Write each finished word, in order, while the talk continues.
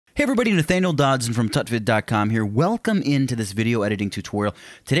Hey everybody, Nathaniel Dodson from tutvid.com here. Welcome into this video editing tutorial.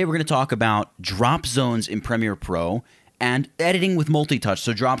 Today we're going to talk about drop zones in Premiere Pro and editing with multi-touch.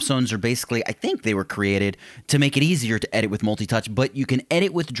 So drop zones are basically, I think they were created to make it easier to edit with multi-touch, but you can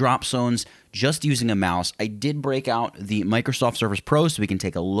edit with drop zones just using a mouse. I did break out the Microsoft Surface Pro so we can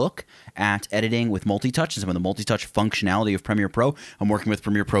take a look at editing with multi-touch and some of the multi-touch functionality of Premiere Pro. I'm working with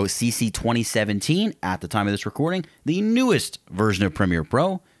Premiere Pro CC 2017 at the time of this recording, the newest version of Premiere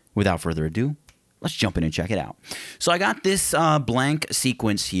Pro. Without further ado, let's jump in and check it out. So I got this blank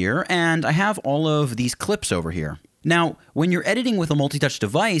sequence here, and I have all of these clips over here. Now, when you're editing with a multi-touch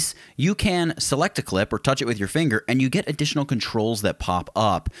device, you can select a clip or touch it with your finger, and you get additional controls that pop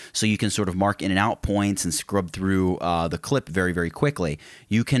up. So you can sort of mark in and out points and scrub through the clip very, very quickly.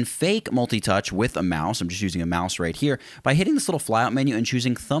 You can fake multi-touch with a mouse. I'm just using a mouse right here by hitting this little flyout menu and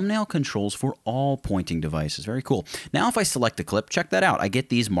choosing thumbnail controls for all pointing devices. Very cool. Now, if I select a clip, check that out. I get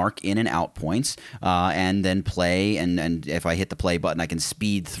these mark in and out points and then play. And if I hit the play button, I can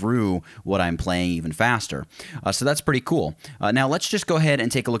speed through what I'm playing even faster. So that's pretty cool. Now let's just go ahead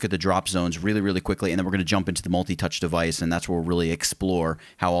and take a look at the drop zones really, really quickly, and then we're going to jump into the multi-touch device, and that's where we'll really explore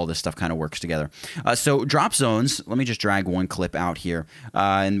how all this stuff kind of works together. So drop zones, let me just drag one clip out here,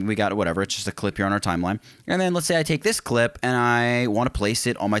 and we got whatever, it's just a clip here on our timeline. And then let's say I take this clip and I want to place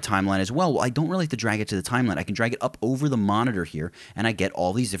it on my timeline as well. Well, I don't really have to drag it to the timeline. I can drag it up over the monitor here, and I get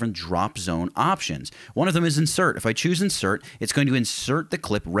all these different drop zone options. One of them is insert. If I choose insert, it's going to insert the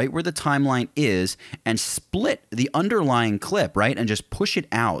clip right where the timeline is and split the underlying clip, right, and just push it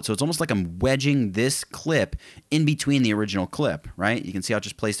out. So it's almost like I'm wedging this clip in between the original clip, right? You can see I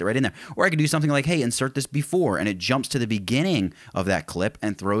just placed it right in there. Or I could do something like, hey, insert this before, and it jumps to the beginning of that clip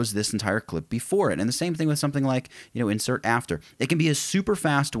and throws this entire clip before it. And the same thing with something like, insert after. It can be a super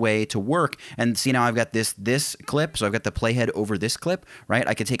fast way to work. And see, now I've got this clip, so I've got the playhead over this clip, right?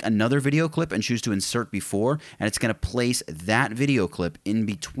 I could take another video clip and choose to insert before, and it's going to place that video clip in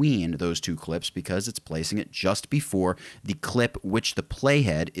between those two clips because it's placing it just before the clip which the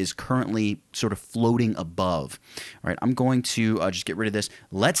playhead is currently sort of floating above. All right, I'm going to just get rid of this.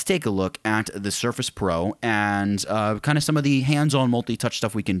 Let's take a look at the Surface Pro and kind of some of the hands-on multi-touch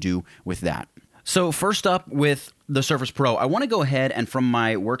stuff we can do with that. So first up with the Surface Pro, I want to go ahead and from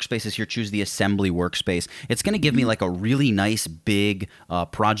my workspaces here, choose the assembly workspace. It's going to give me like a really nice big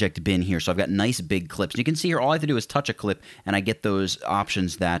project bin here. So I've got nice big clips. You can see here, all I have to do is touch a clip and I get those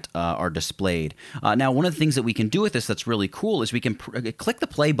options that are displayed. Now, one of the things that we can do with this that's really cool is we can click the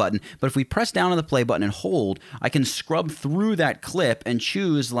play button, but if we press down on the play button and hold, I can scrub through that clip and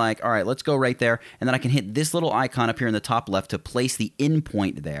choose like, all right, let's go right there. And then I can hit this little icon up here in the top left to place the in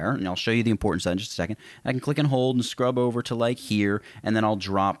point there. And I'll show you the importance of that in just a second. I can click and hold and scrub over to like here, and then I'll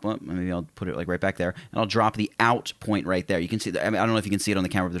drop, maybe I'll put it like right back there, and I'll drop the out point right there. You can see that, I don't know if you can see it on the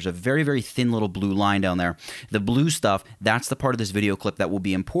camera, but there's a very, very thin little blue line down there. The blue stuff, that's the part of this video clip that will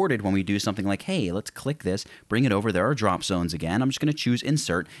be imported when we do something like, hey, let's click this, bring it over, there are drop zones again. I'm just going to choose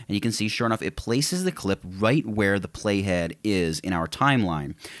insert, and you can see, sure enough, it places the clip right where the playhead is in our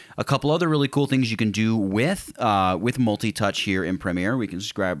timeline. A couple other really cool things you can do with multi-touch here in Premiere. We can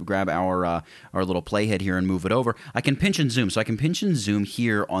just grab our little playhead here and move it over. I can pinch and zoom. So I can pinch and zoom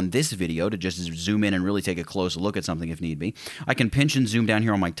here on this video to just zoom in and really take a close look at something if need be. I can pinch and zoom down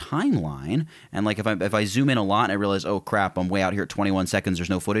here on my timeline. And like if I zoom in a lot and I realize, oh crap, I'm way out here at 21 seconds, there's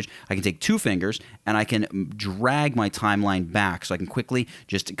no footage, I can take two fingers and I can drag my timeline back. So I can quickly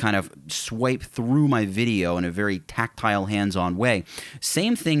just kind of swipe through my video in a very tactile, hands-on way.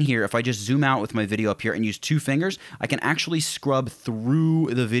 Same thing here. If I just zoom out with my video up here and use two fingers, I can actually scrub through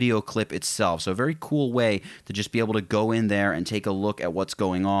the video clip itself. So a very cool way to just be able to go in there and take a look at what's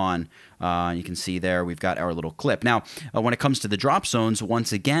going on. You can see there we've got our little clip. Now, when it comes to the drop zones,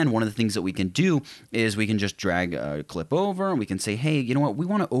 once again, one of the things that we can do is we can just drag a clip over and we can say, hey, you know what, we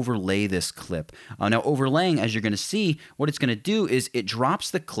want to overlay this clip. Now, overlaying, as you're going to see, what it's going to do is it drops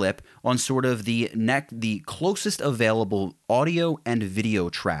the clip on sort of the closest available audio and video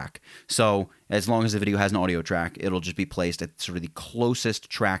track. So as long as the video has an audio track, it'll just be placed at sort of the closest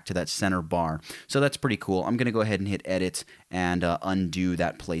track to that center bar. So that's pretty cool. I'm going to go ahead and hit edit and undo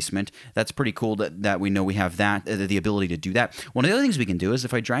that placement. That's pretty cool that we know we have that, the ability to do that. One of the other things we can do is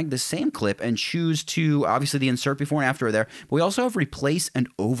if I drag the same clip and choose to, obviously the insert before and after are there, but we also have replace and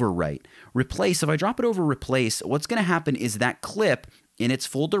overwrite. Replace, if I drop it over replace, what's going to happen is that clip in its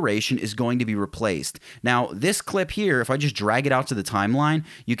full duration is going to be replaced. Now, this clip here, if I just drag it out to the timeline,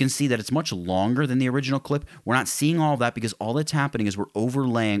 you can see that it's much longer than the original clip. We're not seeing all of that because all that's happening is we're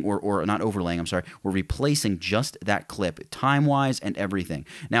overlaying, or not overlaying, I'm sorry, we're replacing just that clip, time-wise and everything.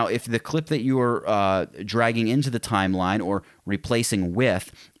 Now, if the clip that you're dragging into the timeline or replacing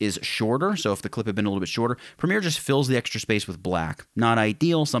with is shorter. So if the clip had been a little bit shorter, Premiere just fills the extra space with black. Not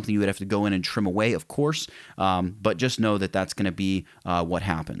ideal, something you would have to go in and trim away, of course, but just know that that's going to be what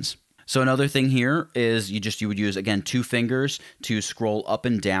happens. So another thing here is you would use, again, 2 fingers to scroll up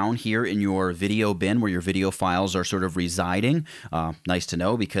and down here in your video bin where your video files are sort of residing. Nice to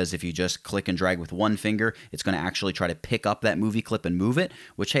know, because if you just click and drag with 1 finger, it's going to actually try to pick up that movie clip and move it,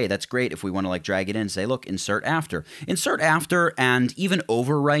 which, hey, that's great if we want to like drag it in and say, look, insert after. Insert after and even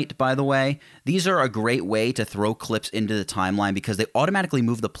overwrite, by the way, these are a great way to throw clips into the timeline because they automatically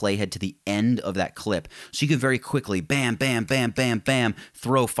move the playhead to the end of that clip. So you can very quickly, bam, bam, bam, bam, bam,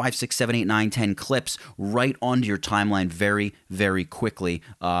 throw 5, 6, 7, 8, 9, 10 clips right onto your timeline very, very quickly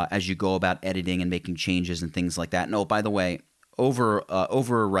as you go about editing and making changes and things like that. And oh, by the way,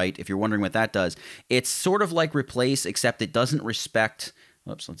 overwrite, if you're wondering what that does, it's sort of like replace, except it doesn't respect.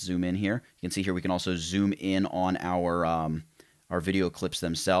 Oops, let's zoom in here. You can see here we can also zoom in on our video clips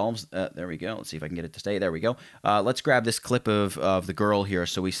themselves. There we go. Let's see if I can get it to stay. There we go. Let's grab this clip of the girl here.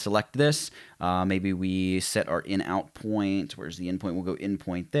 So we select this. Maybe we set our in-out point. Where's the in point? We'll go in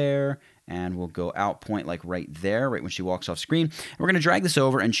point there. And we'll go out point like right there, right when she walks off screen. And we're going to drag this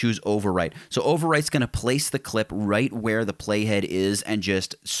over and choose overwrite. So overwrite's going to place the clip right where the playhead is and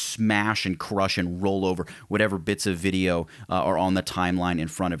just smash and crush and roll over whatever bits of video are on the timeline in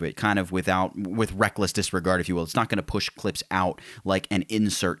front of it, kind of with reckless disregard, if you will. It's not going to push clips out like an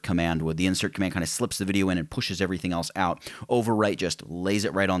insert command would. The insert command kind of slips the video in and pushes everything else out. Overwrite just lays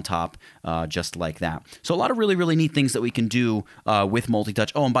it right on top, just like that. So a lot of really, really neat things that we can do with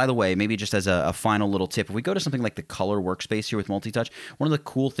multi-touch. Oh, and by the way, maybe just as a final little tip, if we go to something like the color workspace here with multi-touch, one of the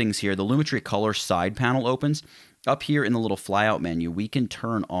cool things here, the Lumetri color side panel opens. Up here in the little flyout menu, we can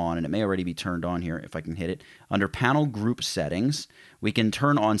turn on, and it may already be turned on here if I can hit it, under panel group settings, we can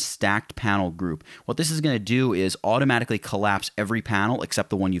turn on stacked panel group. What this is going to do is automatically collapse every panel except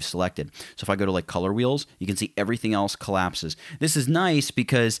the one you've selected. So if I go to like color wheels, you can see everything else collapses. This is nice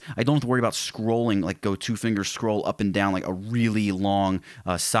because I don't have to worry about scrolling, like go 2 fingers scroll up and down like a really long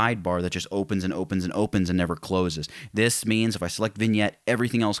sidebar that just opens and opens and opens and never closes. This means if I select vignette,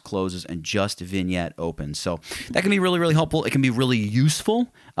 everything else closes and just vignette opens. So that can be really, really helpful. It can be really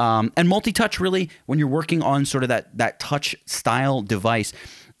useful. And multi-touch, really, when you're working on sort of that touch style device,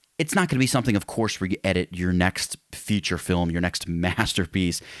 it's not going to be something, of course, where you edit your next feature film, your next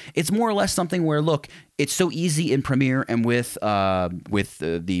masterpiece. It's more or less something where, look, it's so easy in Premiere and with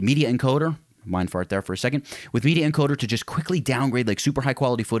the media encoder. Mind fart there for a second. With Media Encoder to just quickly downgrade like super high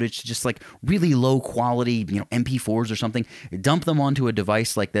quality footage to just like really low quality, MP4s or something, dump them onto a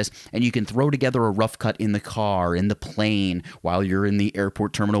device like this, and you can throw together a rough cut in the car, in the plane, while you're in the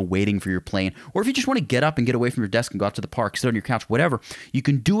airport terminal waiting for your plane. Or if you just want to get up and get away from your desk and go out to the park, sit on your couch, whatever, you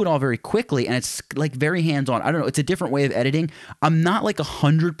can do it all very quickly, and it's like very hands-on. I don't know, it's a different way of editing. I'm not like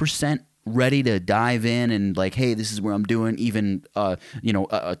 100% ready to dive in and like, hey, this is where I'm doing even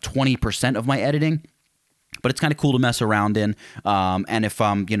 20% of my editing, but it's kind of cool to mess around in. And if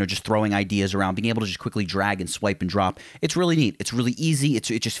I'm just throwing ideas around, being able to just quickly drag and swipe and drop, it's really neat. It's really easy. It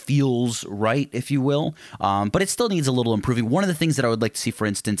just feels right, if you will. But it still needs a little improving. One of the things that I would like to see, for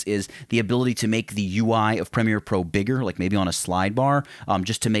instance, is the ability to make the UI of Premiere Pro bigger, like maybe on a slide bar,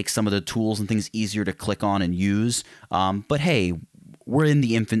 just to make some of the tools and things easier to click on and use. But hey, we're in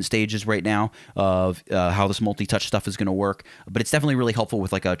the infant stages right now of how this multi-touch stuff is going to work, but it's definitely really helpful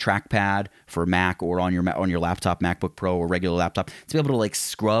with like a trackpad for Mac or on your laptop, MacBook Pro or regular laptop, to be able to like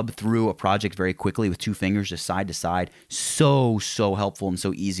scrub through a project very quickly with 2 fingers just side to side. So helpful and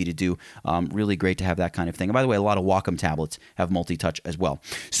so easy to do. Really great to have that kind of thing. And by the way, a lot of Wacom tablets have multi-touch as well.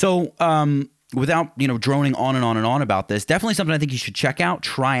 So without droning on and on and on about this, definitely something I think you should check out,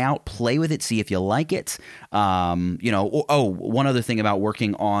 try out, play with it, see if you like it. One other thing about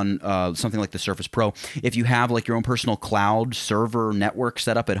working on something like the Surface Pro, if you have like your own personal cloud server network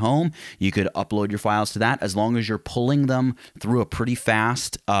set up at home, you could upload your files to that. As long as you're pulling them through a pretty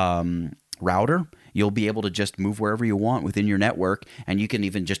fast router, you'll be able to just move wherever you want within your network, and you can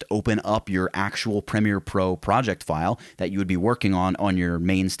even just open up your actual Premiere Pro project file that you would be working on your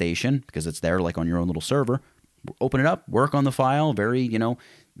main station, because it's there like on your own little server. Open it up, work on the file very,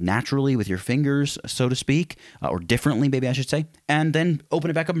 naturally with your fingers, so to speak, or differently, maybe I should say, and then open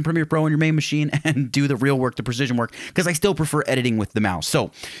it back up in Premiere Pro on your main machine and do the real work, the precision work, because I still prefer editing with the mouse.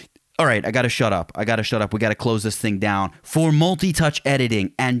 So, all right, I got to shut up. We got to close this thing down. For multi-touch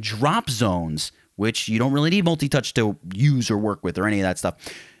editing and drop zones, which you don't really need multi-touch to use or work with or any of that stuff.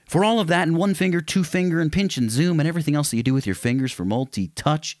 For all of that, and 1 finger, 2 finger, and pinch and zoom, and everything else that you do with your fingers for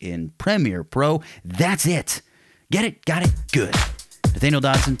multi-touch in Premiere Pro, that's it. Get it? Got it? Good. Nathaniel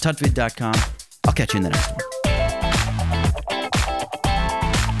Dodson, tutvid.com. I'll catch you in the next one.